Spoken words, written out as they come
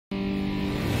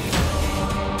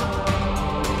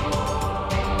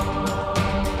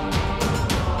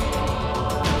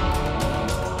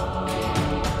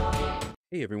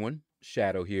Hey everyone,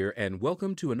 Shadow here, and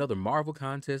welcome to another Marvel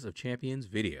Contest of Champions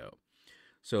video.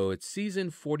 So it's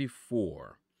season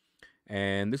 44,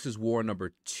 and this is war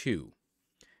number 2.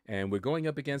 And we're going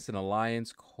up against an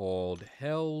alliance called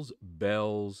Hell's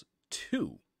Bells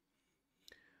 2.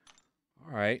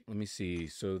 All right, let me see.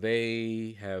 So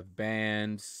they have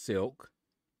banned Silk,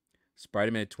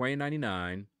 Spider-Man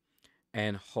 2099,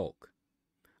 and Hulk.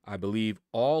 I believe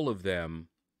all of them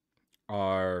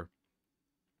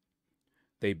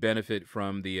they benefit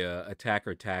from the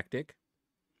attacker tactic.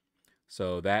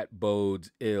 So that bodes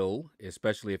ill,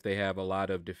 especially if they have a lot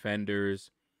of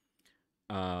defenders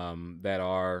that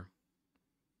are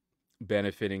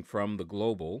benefiting from the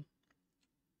global.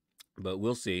 But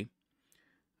we'll see.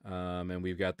 And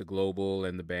we've got the global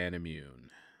and the ban immune.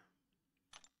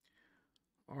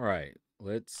 All right,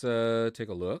 let's take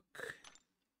a look.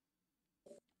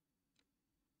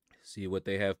 See what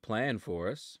they have planned for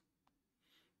us.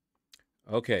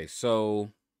 Okay,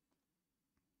 so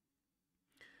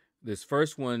this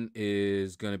first one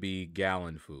is going to be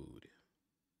gallon food.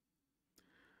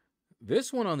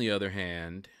 This one, on the other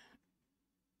hand,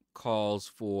 calls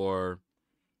for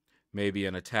maybe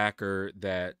an attacker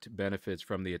that benefits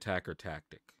from the attacker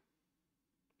tactic.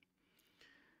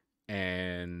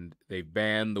 And they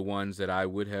banned the ones that I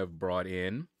would have brought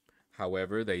in.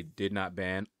 However, they did not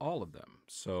ban all of them.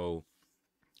 So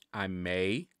I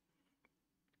may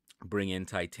bring in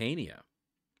Titania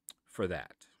for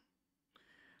that.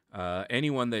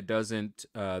 Anyone that doesn't,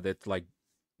 that's like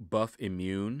buff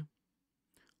immune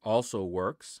also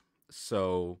works.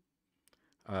 So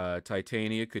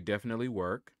Titania could definitely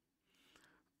work.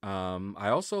 I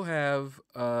also have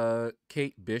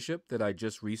Kate Bishop that I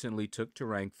just recently took to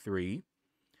rank 3.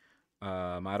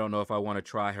 I don't know if I want to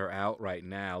try her out right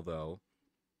now, though.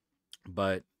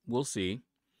 But we'll see.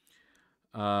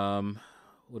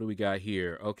 What do we got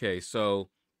here? Okay, so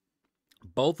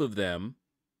both of them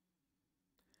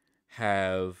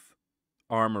have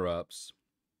armor ups.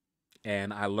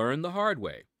 And I learned the hard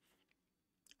way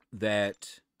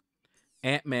that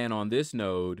Ant-Man on this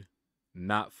node,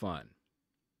 not fun.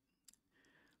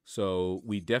 So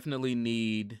we definitely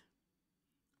need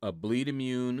a bleed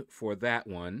immune for that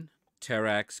one.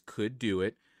 Terrax could do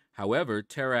it. However,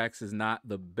 Terrax is not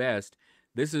the best.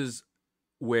 This is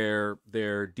where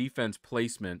their defense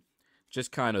placement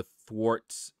just kind of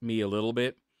thwarts me a little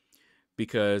bit,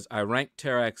 because I ranked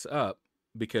Terrax up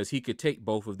because he could take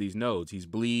both of these nodes. He's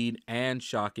bleed and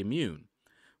shock immune.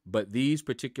 But these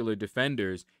particular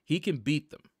defenders, he can beat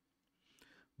them.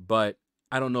 But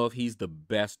I don't know if he's the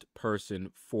best person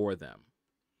for them.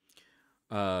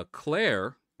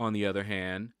 Claire, on the other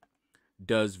hand,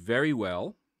 does very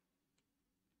well.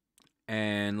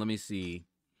 And let me see.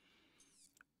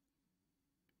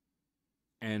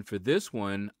 And for this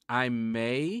one, I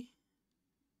may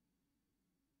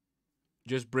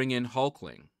just bring in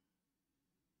Hulkling.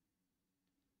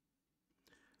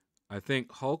 I think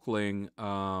Hulkling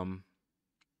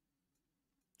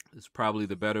is probably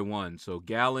the better one. So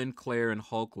Gallon, Claire, and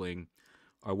Hulkling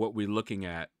are what we're looking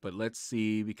at. But let's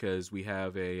see, because we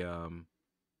have a...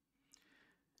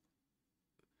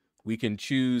 we can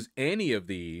choose any of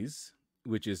these,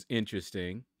 which is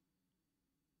interesting.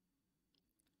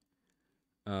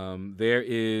 There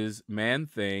is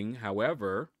Man-Thing.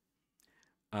 However,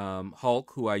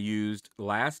 Hulk, who I used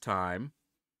last time,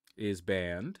 is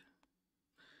banned.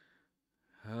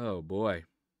 Oh, boy.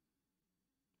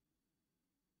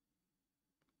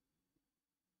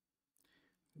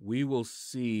 We will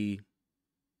see.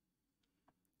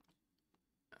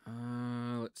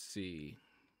 Let's see.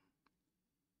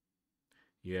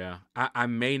 Yeah, I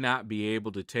may not be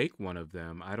able to take one of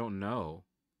them. I don't know.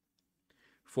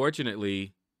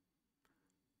 Fortunately,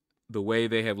 the way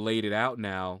they have laid it out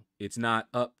now, it's not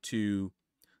up to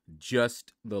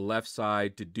just the left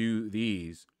side to do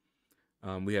these.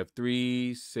 We have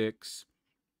 3, 6.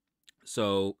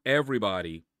 So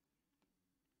everybody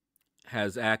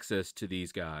has access to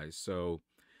these guys. So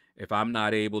if I'm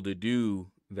not able to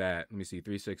do that, let me see,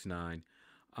 3, 6, 9.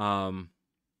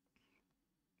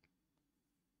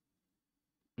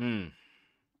 And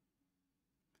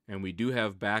we do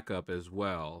have backup as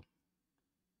well.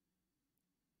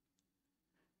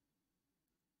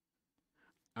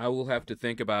 I will have to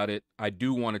think about it. I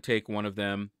do want to take one of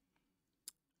them.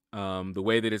 The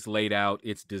way that it's laid out,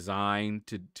 it's designed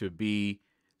to be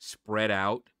spread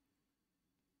out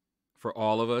for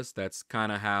all of us. That's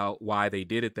kind of why they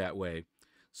did it that way.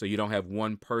 So you don't have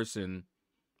one person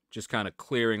just kind of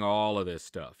clearing all of this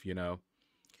stuff, you know?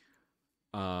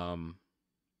 And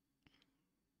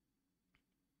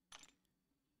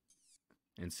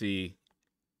see,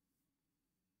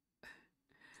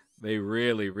 They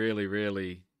really, really,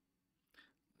 really,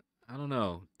 I don't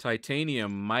know.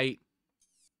 Titanium might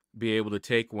be able to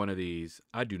take one of these.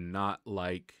 I do not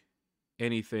like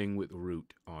anything with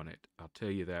root on it. I'll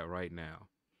tell you that right now.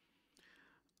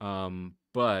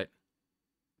 But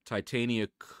Titania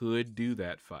could do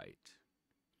that fight.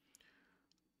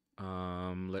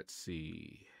 Let's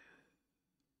see.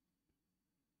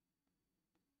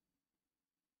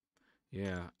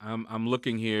 Yeah, I'm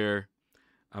looking here.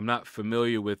 I'm not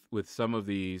familiar with some of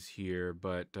these here,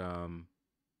 but let's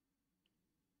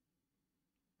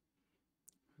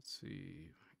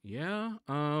see. Yeah,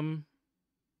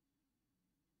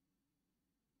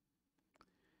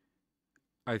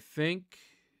 I think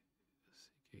let's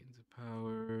see, gains of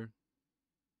power.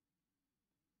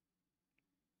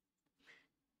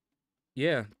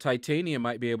 Yeah, Titania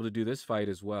might be able to do this fight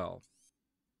as well.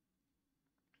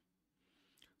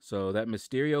 So that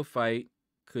Mysterio fight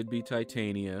could be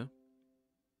Titania.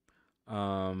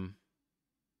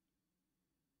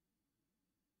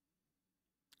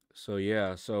 So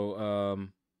yeah, so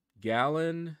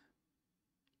Gallon.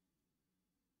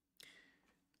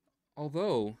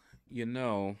 Although,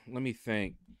 let me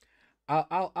think.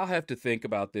 I'll have to think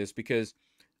about this because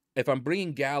if I'm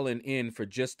bringing Gallon in for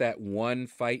just that one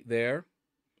fight there,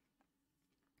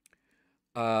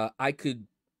 I could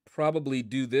probably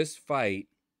do this fight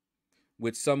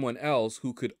with someone else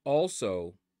who could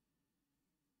also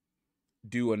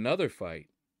do another fight.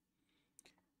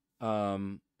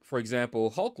 For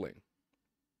example, Hulkling.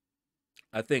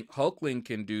 I think Hulkling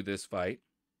can do this fight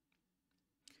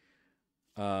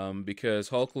because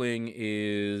Hulkling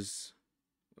is,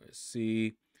 let's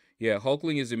see, yeah,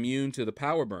 Hulkling is immune to the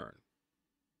power burn.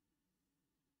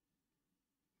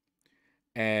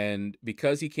 And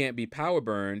because he can't be power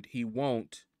burned, he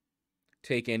won't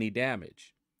take any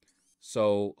damage.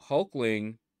 So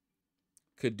Hulkling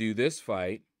could do this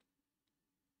fight.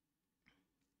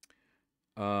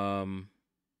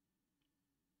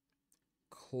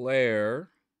 Claire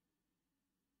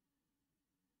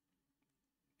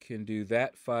can do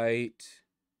that fight.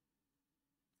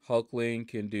 Hulkling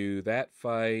can do that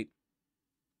fight.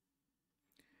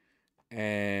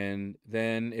 And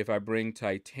then if I bring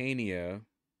Titania,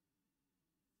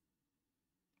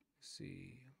 let's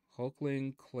see,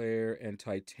 Hulkling, Claire, and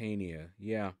Titania.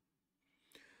 Yeah.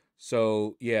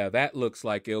 So, yeah, that looks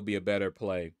like it'll be a better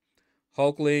play.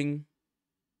 Hulkling,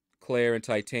 Claire, and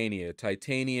Titania.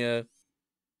 Titania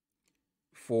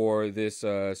for this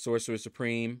Sorcerer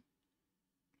Supreme.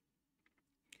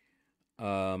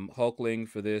 Hulkling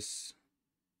for this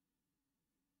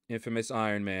infamous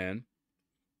Iron Man.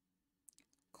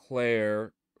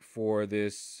 Claire for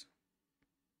this,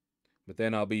 but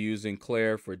then I'll be using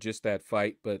Claire for just that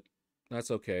fight, but that's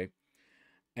okay.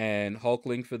 And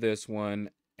Hulkling for this one.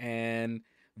 And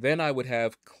then I would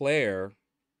have Claire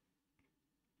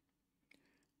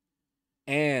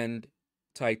and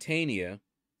Titania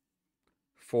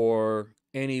for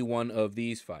any one of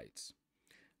these fights.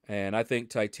 And I think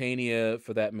Titania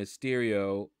for that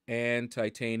Mysterio and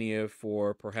Titania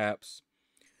for perhaps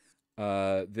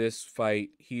this fight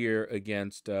here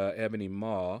against Ebony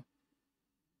Maw.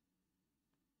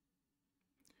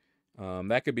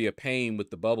 That could be a pain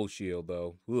with the bubble shield,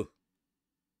 though.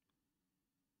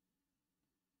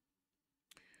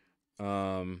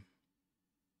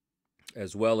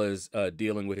 As well as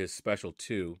dealing with his special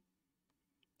 2.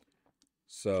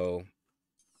 So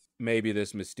maybe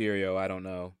this Mysterio, I don't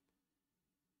know.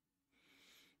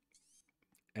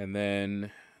 And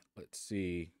then, let's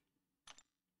see.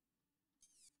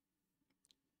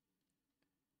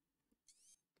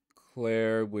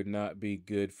 Claire would not be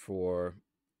good for...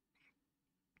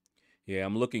 Yeah,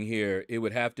 I'm looking here. It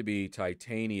would have to be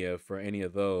Titania for any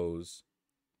of those.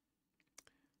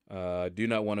 Do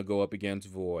not want to go up against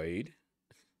Void.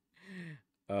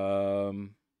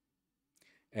 And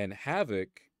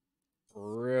Havoc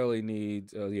really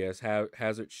needs... Oh, yes,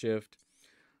 Hazard Shift.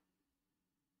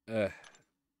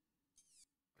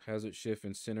 Hazard Shift,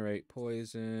 Incinerate,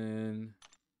 Poison.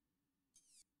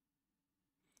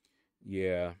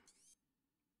 Yeah.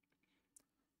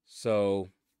 So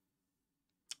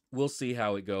we'll see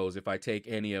how it goes if I take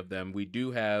any of them. We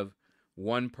do have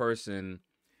one person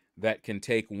that can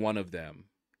take one of them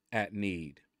at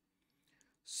need.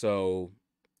 So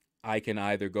I can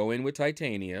either go in with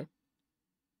Titania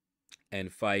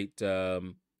and fight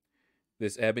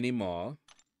this Ebony Maw.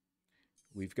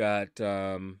 We've got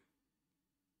Baron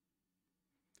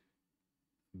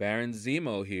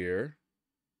Zemo here.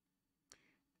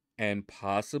 And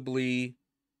possibly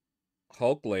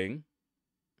Hulkling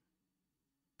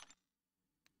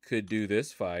could do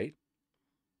this fight.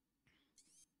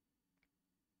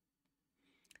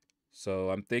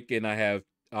 So I'm thinking I have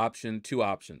two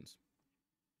options.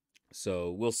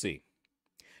 So we'll see.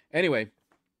 Anyway,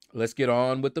 let's get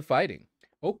on with the fighting.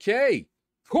 Okay,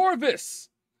 Corvus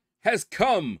has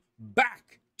come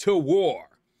back to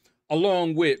war,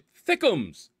 along with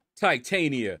Thickums,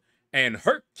 Titania, and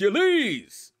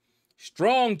Hercules.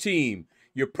 Strong team.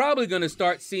 You're probably going to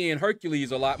start seeing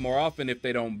Hercules a lot more often if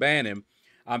they don't ban him.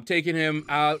 I'm taking him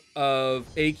out of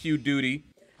AQ duty,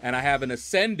 and I have an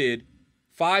ascended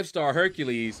 5-star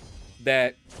Hercules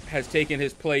that has taken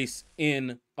his place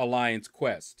in Alliance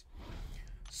Quest.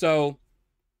 So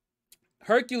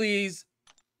Hercules,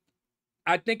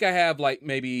 I think I have like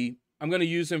maybe, I'm going to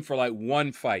use him for like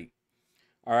one fight.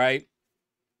 All right.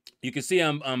 You can see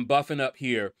I'm buffing up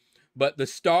here, but the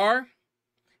star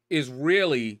is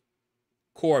really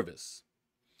Corvus.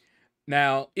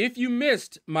 Now, if you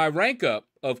missed my rank up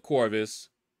of Corvus,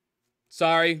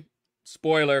 sorry,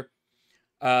 spoiler,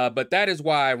 but that is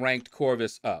why I ranked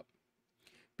Corvus up,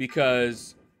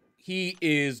 because he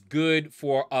is good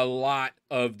for a lot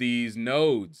of these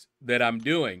nodes that I'm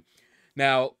doing.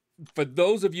 Now, for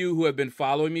those of you who have been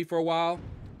following me for a while,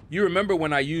 you remember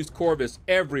when I used Corvus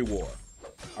every war.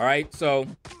 All right, so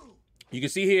you can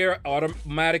see here,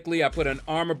 automatically I put an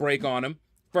armor break on him,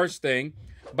 first thing,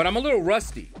 but I'm a little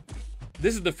rusty.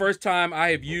 This is the first time I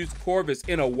have used Corvus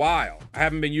in a while. I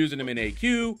haven't been using him in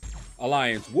AQ,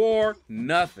 Alliance War,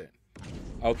 nothing.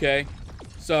 Okay,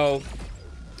 so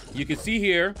you can see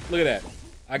here, look at that.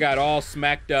 I got all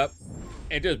smacked up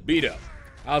and just beat up.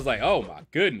 I was like, oh my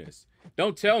goodness.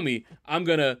 Don't tell me I'm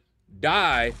gonna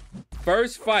die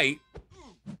first fight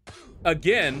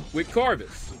again with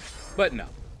Corvus. But no,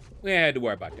 we ain't had to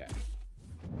worry about that.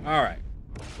 All right,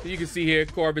 so you can see here,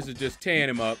 Corvus is just tearing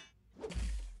him up.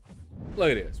 Look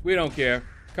at this, we don't care.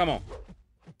 Come on,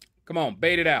 come on,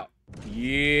 bait it out.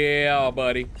 Yeah,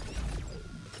 buddy.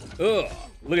 Ugh,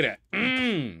 look at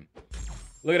that.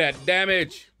 Look at that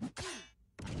damage.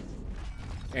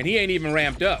 And he ain't even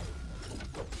ramped up.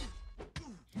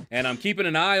 And I'm keeping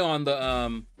an eye on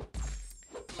the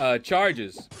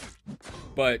charges,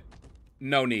 but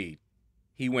no need.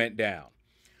 He went down.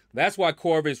 That's why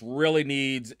Corvus really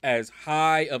needs as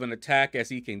high of an attack as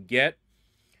he can get.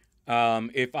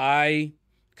 If I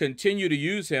continue to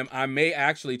use him, I may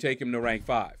actually take him to rank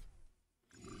 5.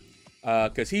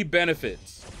 Because he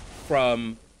benefits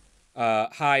from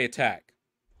high attack.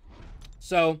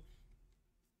 So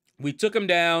we took him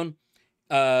down.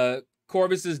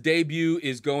 Corvus's debut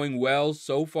is going well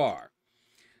so far.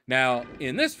 Now,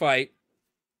 in this fight,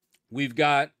 we've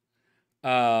got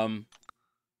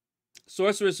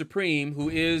Sorcerer Supreme, who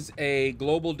is a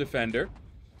global defender.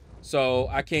 So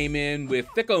I came in with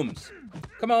Thickums.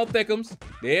 Come on, Thickums.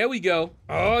 There we go.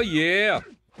 Oh, yeah.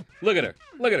 Look at her.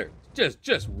 Look at her.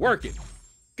 Just working.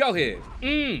 Go ahead.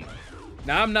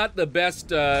 Now, I'm not the best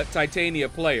Titania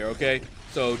player, okay?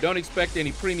 So don't expect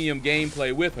any premium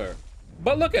gameplay with her.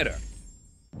 But look at her.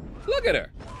 Look at her.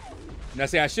 Now,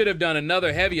 see, I should have done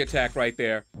another heavy attack right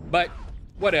there, but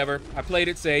whatever. I played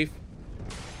it safe.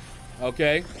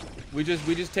 Okay, we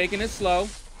just taking it slow,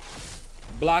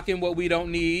 blocking what we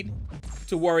don't need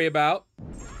to worry about.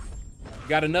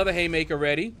 Got another haymaker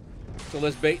ready, so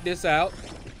let's bait this out.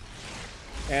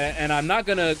 And I'm not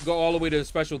gonna go all the way to the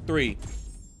special 3.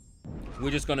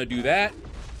 We're just gonna do that,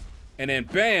 and then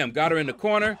bam, got her in the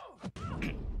corner.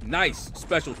 Nice,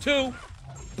 special 2,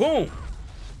 boom.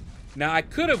 Now, I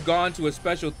could have gone to a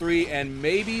special 3, and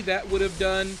maybe that would have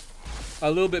done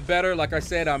a little bit better. Like I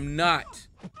said, I'm not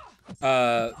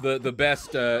the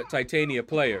best Titania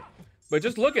player. But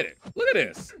just look at it. Look at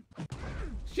this.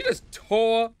 She just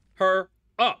tore her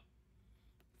up.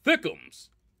 Thickums.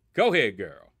 Go ahead,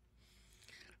 girl.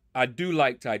 I do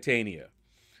like Titania.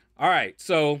 All right,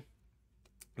 so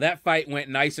that fight went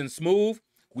nice and smooth.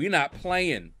 We're not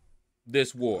playing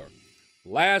this war.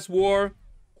 Last war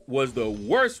was the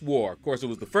worst war. Of course, it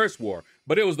was the first war,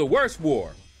 but it was the worst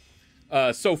war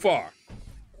so far.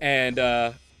 And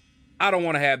I don't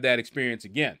want to have that experience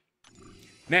again.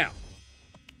 Now,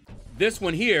 this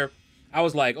one here, I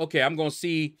was like, okay, I'm going to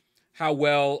see how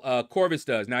well Corvus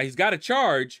does. Now, he's got a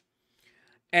charge,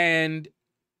 and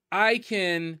I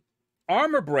can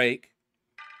armor break,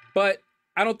 but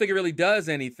I don't think it really does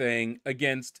anything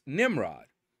against Nimrod.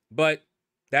 But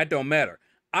that don't matter.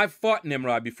 I've fought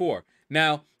Nimrod before.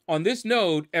 Now, on this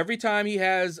node, every time he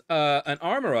has an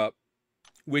armor up,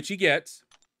 which he gets,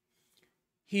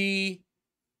 he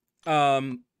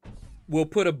will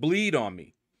put a bleed on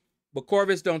me. But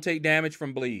Corvus don't take damage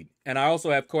from bleed. And I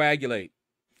also have coagulate.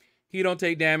 He don't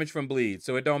take damage from bleed,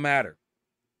 so it don't matter.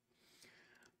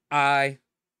 I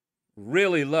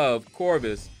really love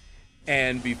Corvus.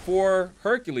 And before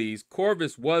Hercules,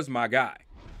 Corvus was my guy.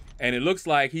 And it looks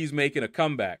like he's making a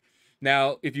comeback.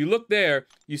 Now, if you look there,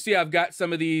 you see I've got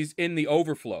some of these in the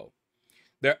overflow.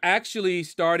 They're actually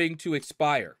starting to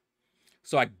expire.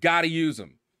 So I gotta use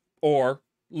them or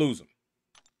lose them.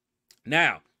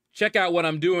 Now, check out what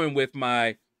I'm doing with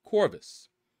my Corvus.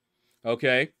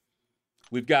 Okay?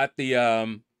 We've got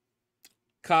the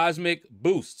cosmic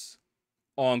boosts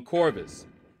on Corvus.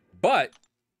 But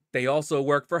they also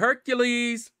work for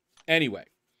Hercules. Anyway,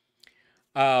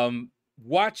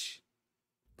 watch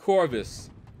Corvus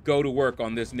go to work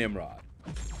on this Nimrod.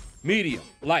 Medium,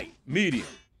 light, medium.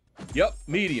 Yep,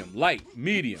 medium, light,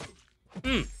 medium.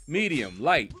 Medium,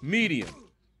 light, medium.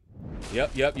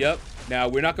 Yep. Now,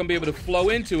 we're not going to be able to flow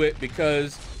into it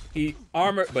because he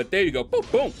armored, but there you go. Boom,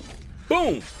 boom,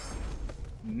 boom.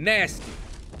 Nasty.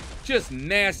 Just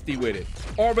nasty with it.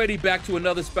 Already back to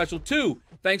another special 2,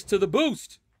 thanks to the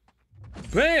boost.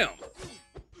 Bam!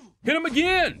 Hit him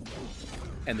again!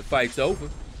 And the fight's over.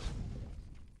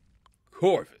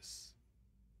 Corvus.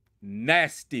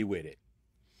 Nasty with it.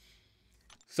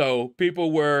 So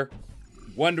people were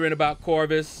wondering about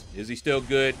Corvus. Is he still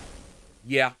good?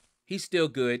 Yeah, he's still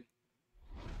good.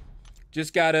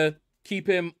 Just gotta keep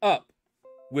him up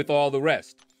with all the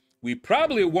rest. We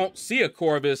probably won't see a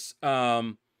Corvus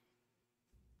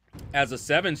as a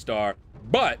 7-star,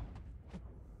 but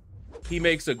he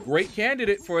makes a great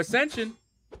candidate for Ascension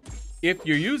if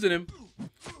you're using him.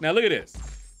 Now look at this.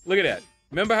 Look at that.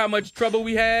 Remember how much trouble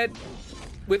we had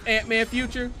with Ant-Man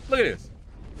Future? Look at this.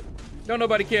 Don't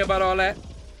nobody care about all that.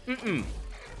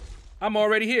 I'm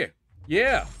already here.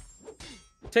 Yeah.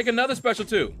 Take another special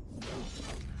 2.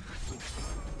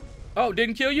 Oh,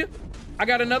 didn't kill you? I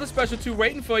got another special 2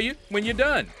 waiting for you when you're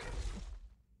done.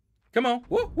 Come on.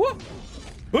 Whoop, whoop.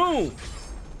 Boom.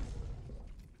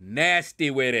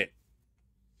 Nasty with it.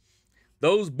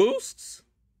 Those boosts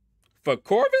for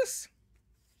Corvus?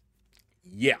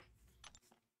 Yeah.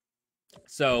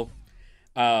 So,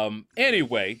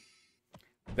 anyway,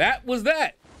 that was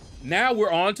that. Now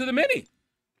we're on to the mini.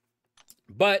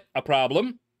 But a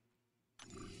problem.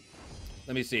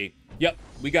 Let me see. Yep,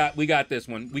 we got this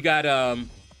one. We got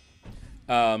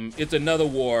it's another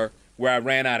war where I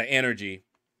ran out of energy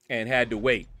and had to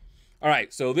wait. All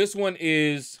right, so this one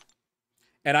is,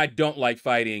 and I don't like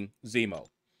fighting Zemo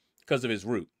because of his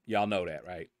root. Y'all know that,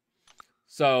 right?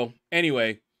 So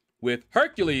anyway, with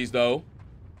Hercules though,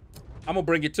 I'm gonna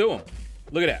bring it to him.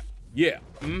 Look at that. Yeah.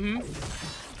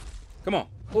 Come on.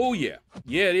 Oh yeah.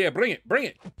 Yeah. Bring it. Bring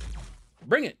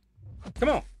it. Come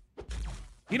on.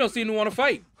 He don't seem to want to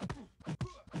fight.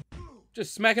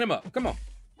 Just smacking him up. Come on.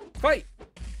 Fight.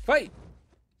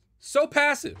 So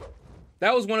passive.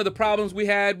 That was one of the problems we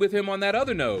had with him on that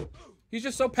other node. He's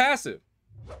just so passive.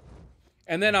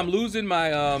 And then I'm losing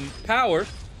my power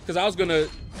because I was going to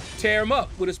tear him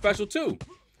up with a special 2.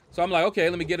 So I'm like, okay,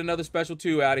 let me get another special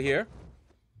 2 out of here.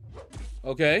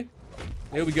 Okay.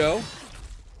 Here we go.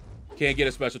 Can't get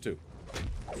a special 2.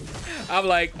 I'm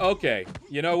like, okay,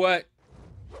 you know what?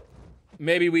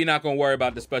 Maybe we're not going to worry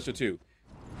about the special 2.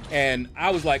 And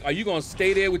I was like, are you going to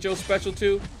stay there with your special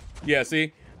 2? Yeah,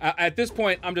 see? At this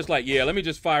point, I'm just like, yeah, let me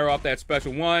just fire off that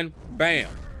special 1. Bam.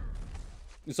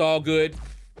 It's all good.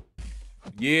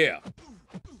 Yeah.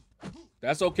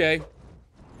 That's okay.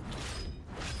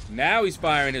 Now he's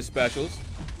firing his specials.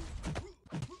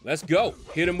 Let's go.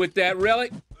 Hit him with that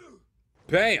relic.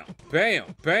 Bam,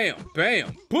 bam, bam,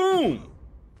 bam. Boom.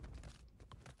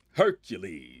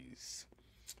 Hercules.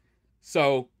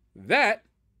 So that,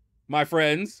 my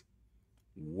friends,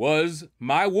 was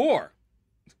my war.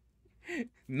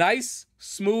 Nice,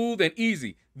 smooth, and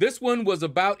easy. This one was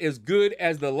about as good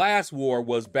as the last war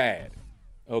was bad.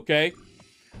 Okay?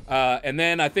 And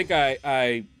then I think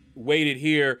I waited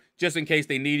here just in case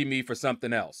they needed me for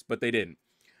something else, but they didn't.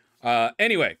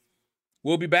 Anyway,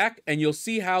 we'll be back and you'll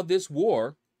see how this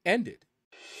war ended.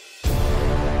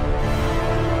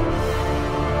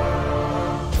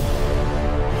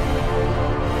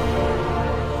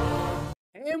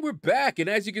 And we're back, and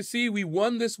as you can see, we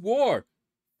won this war.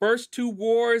 First 2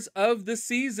 wars of the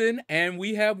season, and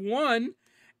we have won.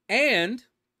 And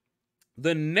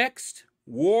the next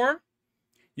war,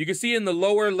 you can see in the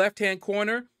lower left-hand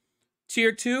corner,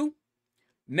 Tier 2.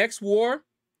 Next war,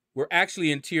 we're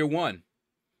actually in Tier 1.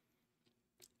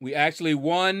 We actually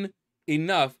won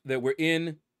enough that we're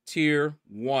in Tier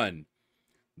 1.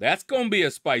 That's going to be a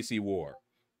spicy war.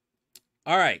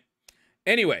 All right.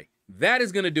 Anyway, that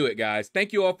is going to do it, guys.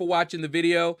 Thank you all for watching the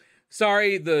video.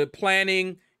 Sorry the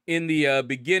planning in the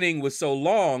beginning was so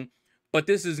long, but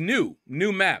this is new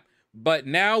map. But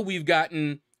now we've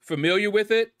gotten familiar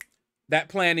with it. That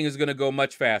planning is going to go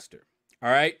much faster. All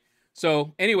right.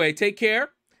 So anyway, take care,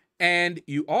 and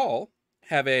you all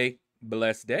have a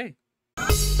blessed day.